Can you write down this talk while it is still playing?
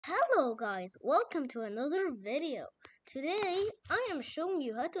Hello guys, welcome to another video. Today I am showing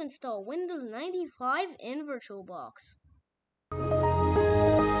you how to install Windows 95 in Virtualbox.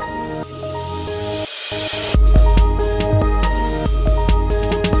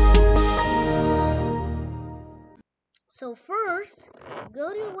 So first, go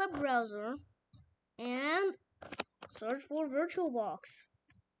to your web browser and search for Virtualbox.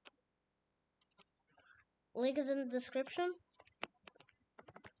 Link is in the description.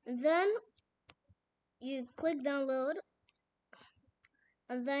 And then you click download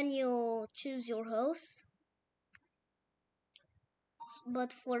and then you'll choose your host.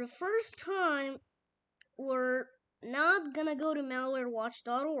 But for the first time, we're not gonna go to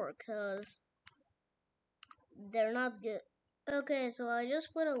malwarewatch.org because they're not good. Okay, so I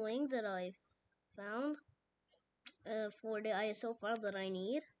just put a link that I found for the ISO file that I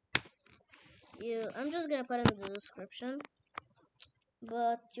need. I'm just gonna put it in the description,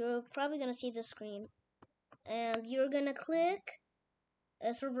 but you're probably gonna see the screen, and you're gonna click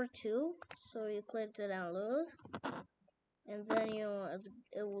server 2. So you click to download, and then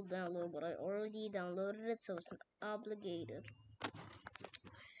it will download. But I already downloaded it, so it's not obligated.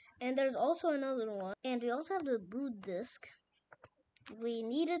 And there's also another one, and we also have the boot disk. We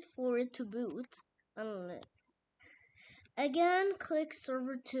need it for it to boot. Again, click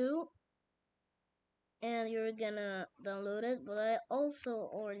server 2 and you're gonna download it, but I also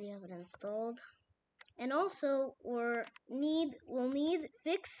already have it installed. And also we'll need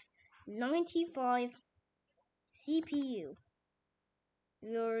fix 95 CPU.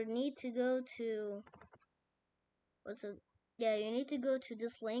 You need to go to you need to go to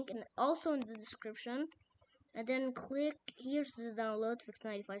this link and also in the description, and then click here's the download fix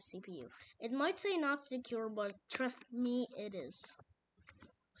 95 CPU. It might say not secure, but trust me, it is.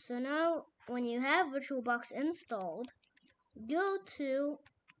 So now when you have VirtualBox installed, go to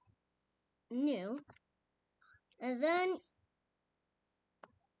new, and then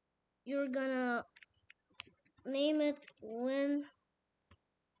you're gonna name it Windows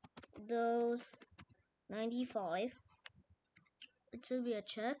 95. It should be a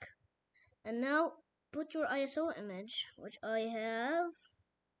check. And now put your ISO image, which I have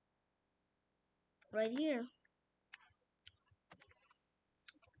right here.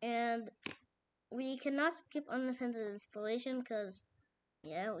 And we cannot skip unattended installation because,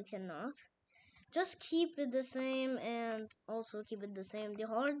 yeah, we cannot. Just keep it the same and also keep it the same. The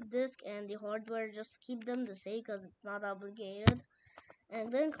hard disk and the hardware, just keep them the same because it's not obligated.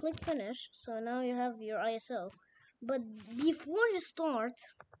 And then click finish. So now you have your ISO. But before you start,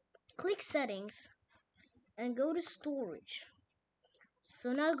 click settings and go to storage.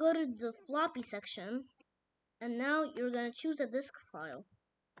 So now go to the floppy section, and now you're gonna choose a disk file.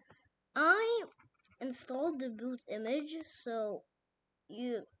 I installed the boot image, so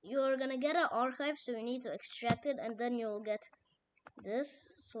you're gonna get an archive, so you need to extract it, and then you'll get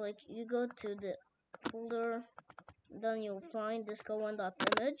this. So like you go to the folder, then you'll find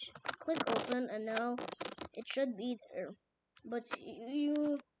disco1.image, click open, and now it should be there, but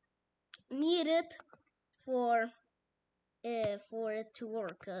you need it for it to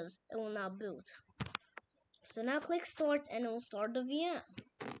work because it will not boot. So now click start and it will start the VM.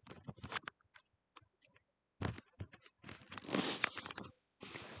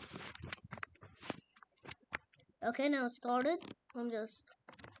 Okay, now it started. I'm just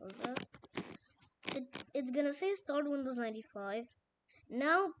close that. It's gonna say start Windows 95.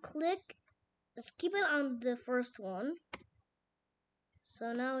 Now let's keep it on the first one.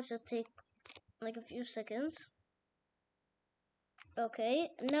 So now it should take like a few seconds.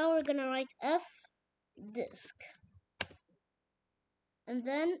 Okay, now we're gonna write F disk. And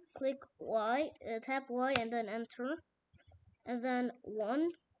then click Y, tap Y and then enter. And then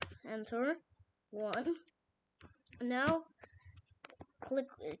 1, enter, 1. Now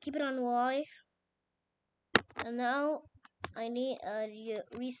keep it on Y. And now I need you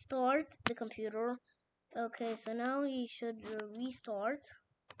restart the computer. Okay, so now you should restart.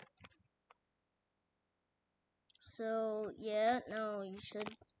 So yeah, now you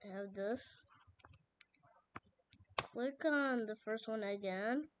should have this. Click on the first one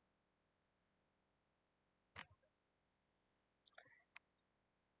again.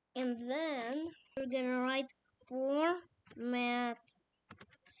 And then we're gonna write format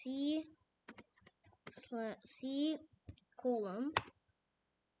C column.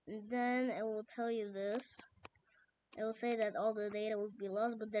 And then it will tell you this. It will say that all the data would be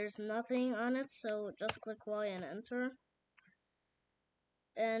lost, but there's nothing on it, so just click Y and enter.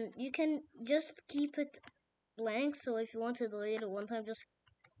 And you can just keep it blank, so if you want to delete it one time,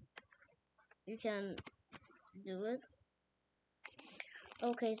 you can do it.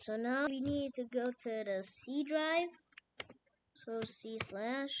 Okay, so now we need to go to the C drive. So C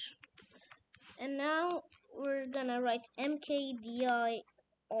slash. And now we're gonna write mkdir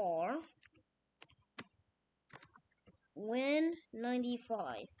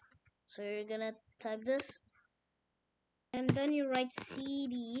win95. So you're gonna type this. And then you write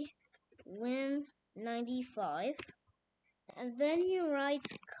cd win95. And then you write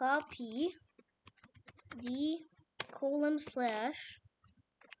copy the column slash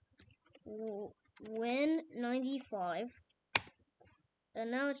win95.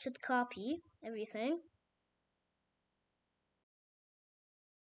 And now it should copy everything.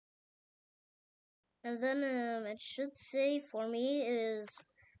 And then it should say for me is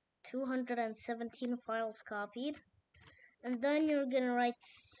 217 files copied. And then you're gonna write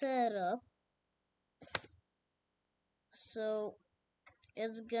setup. So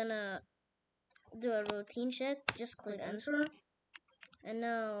it's gonna do a routine check. Just click enter. And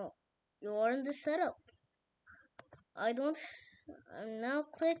now you are in the setup. Now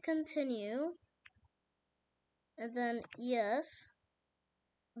click continue. And then yes.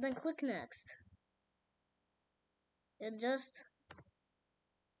 Then click next. It just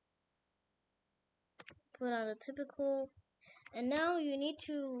put on the typical. And now you need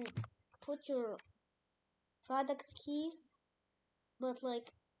to put your product key. But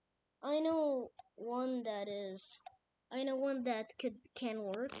like I know one that can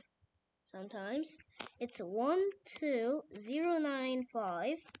work sometimes. It's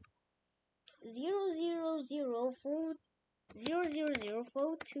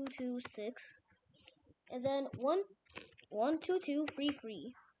 120900400042226, and then 122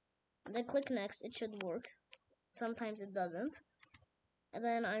 free. And then click next. It should work. Sometimes it doesn't. And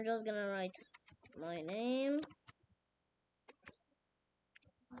then I'm just gonna write my name.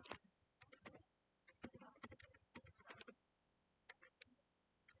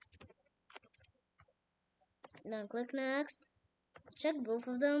 Then click next. Check both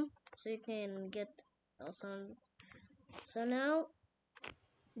of them so you can get awesome. So now,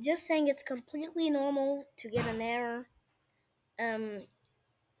 just saying it's completely normal to get an error. And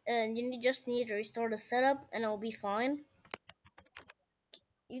just need to restart the setup and it'll be fine.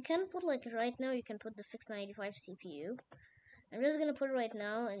 You can put like right now, you can put the fix 95 CPU. I'm just gonna put it right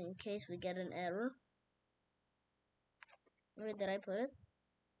now in case we get an error. Where did I put it?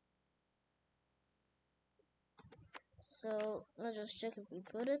 So let's just check if we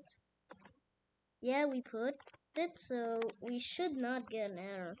put it. Yeah, we put it, so we should not get an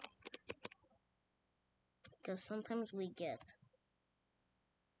error. Because sometimes we get.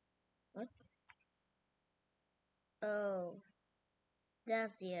 What? Oh,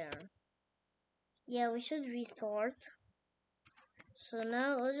 that's the error. Yeah, we should restart. So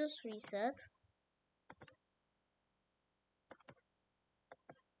now let's just reset.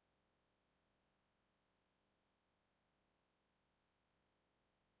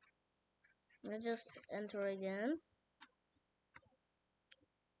 Let's just enter again.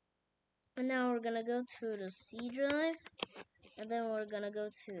 And now we're gonna go to the C drive, and then we're gonna go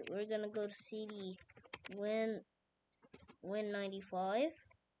to CD win95,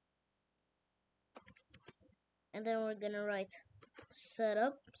 and then we're gonna write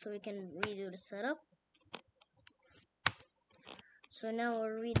setup so we can redo the setup. So now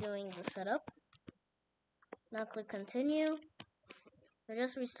we're redoing the setup. Now click continue. We're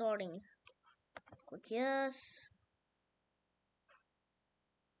just restarting. Click yes.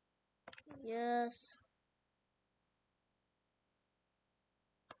 Yes.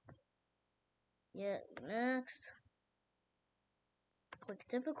 Yeah, next. Click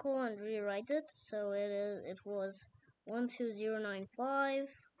typical and rewrite it. So it was 12095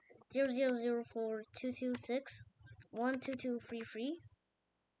 00042226 122 free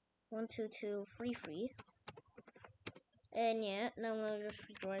 122 free. And yeah, now I'm gonna just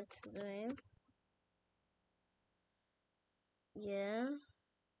rewrite the name. Yeah.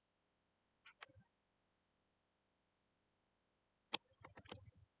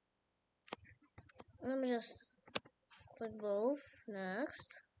 Let me just click both.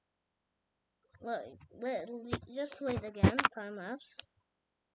 Next. Just wait again. Time lapse.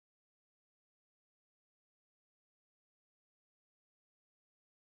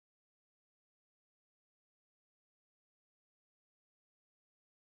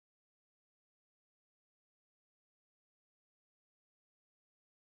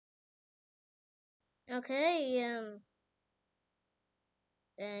 Okay.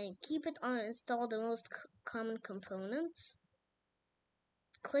 And keep it on. Install the most common components.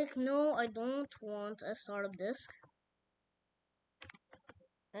 Click no. I don't want a startup disk.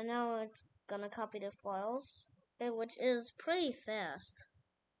 And now it's gonna copy the files, which is pretty fast.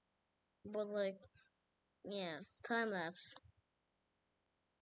 but like, yeah, time lapse.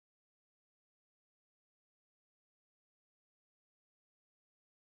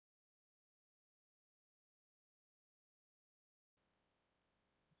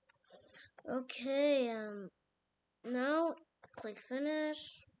 Okay, now click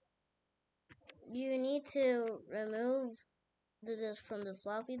finish. You need to remove the disk from the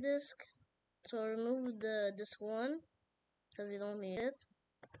floppy disk. So remove the disk one because we don't need it,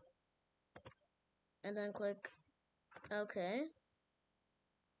 and then click OK.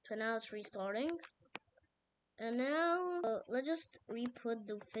 So now it's restarting, and now let's just re-put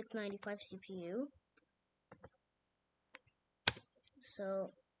the FIC95 CPU.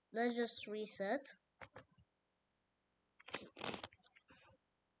 So let's just reset.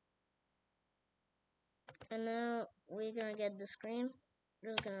 And now we're gonna get the screen.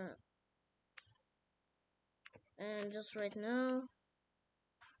 Just gonna, and just right now.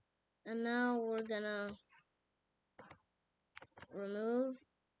 And now we're gonna remove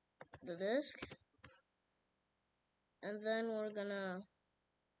the disk. And then we're gonna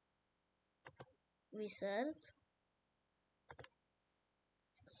reset it.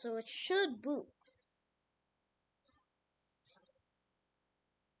 So it should boot.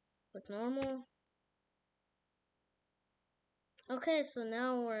 Like normal. Okay, so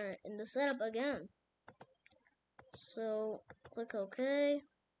now we're in the setup again. So click OK.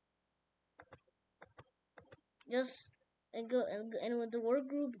 Just and with the work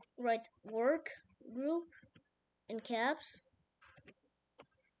group, write work group in caps,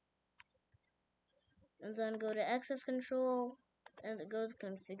 and then go to access control and go to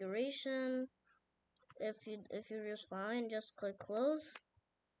configuration. If you're just fine, just click close.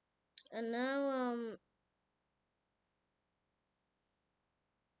 And now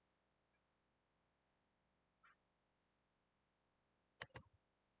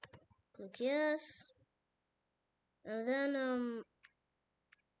click yes. And then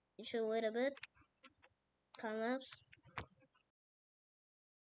you should wait a bit. Time lapse.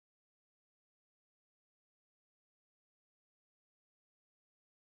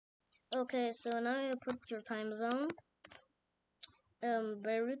 Okay, so now you put your time zone.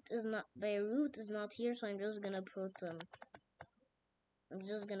 Beirut is not here, so I'm just gonna put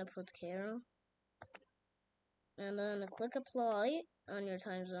Cairo. And then click apply on your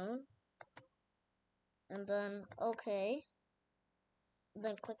time zone. And then okay.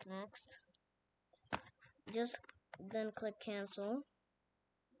 Then click next. Just then click cancel.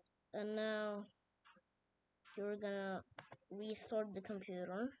 And now you're gonna restart the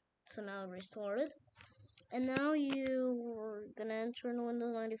computer. So now restart it. And now you're gonna enter in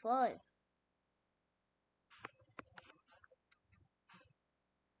Windows 95.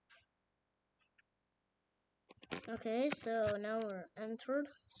 Okay, so now we're entered.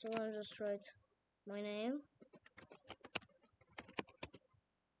 So I'll just write my name.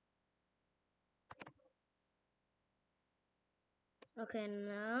 Okay,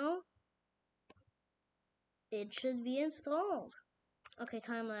 now it should be installed. Okay,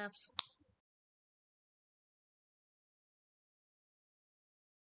 time lapse.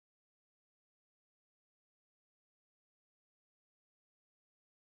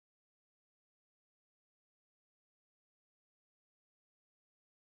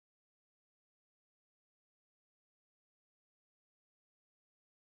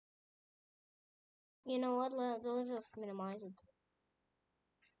 You know what? Let's just minimize it.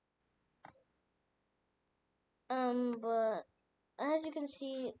 But as you can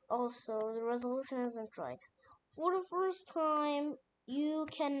see, also the resolution isn't right. For the first time, you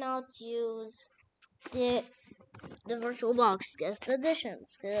cannot use the Virtualbox guest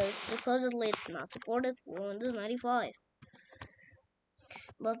editions because supposedly it's not supported for Windows 95.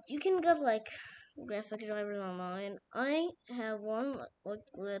 But you can get like graphic drivers online. I have one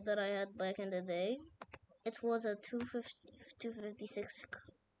like that I had back in the day. It was a 256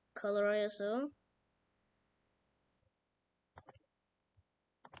 color ISO.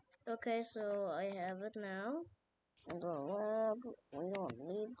 Okay, so I have it now. And the web, we don't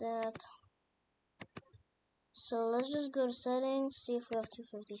need that. So let's just go to settings, see if we have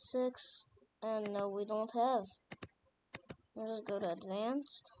 256. And no, we don't have. Let's just go to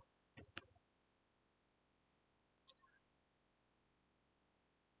advanced.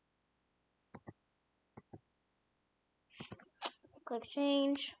 Click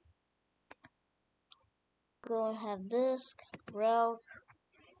change. Go and have disk, route,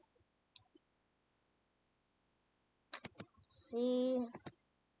 C,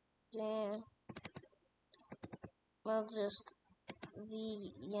 yeah. I'll just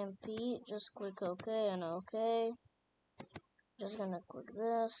VMP, just click OK and OK. Just gonna click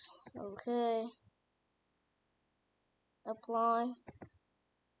this. Okay. Apply.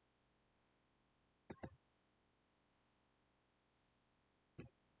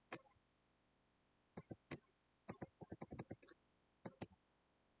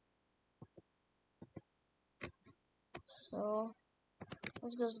 So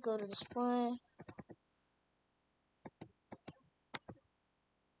let's just go to display.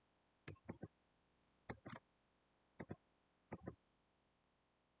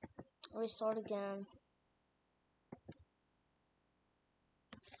 Restart again.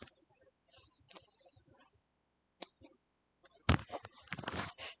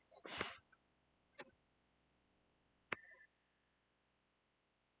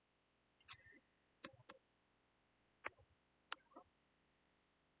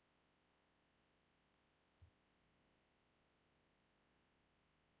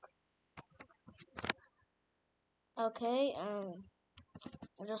 Okay,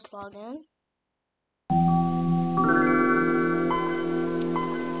 I'll just log in.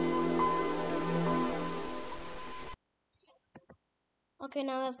 Okay,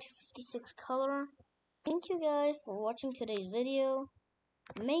 now I have 256 color. Thank you guys for watching today's video.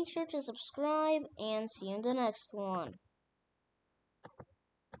 Make sure to subscribe and see you in the next one.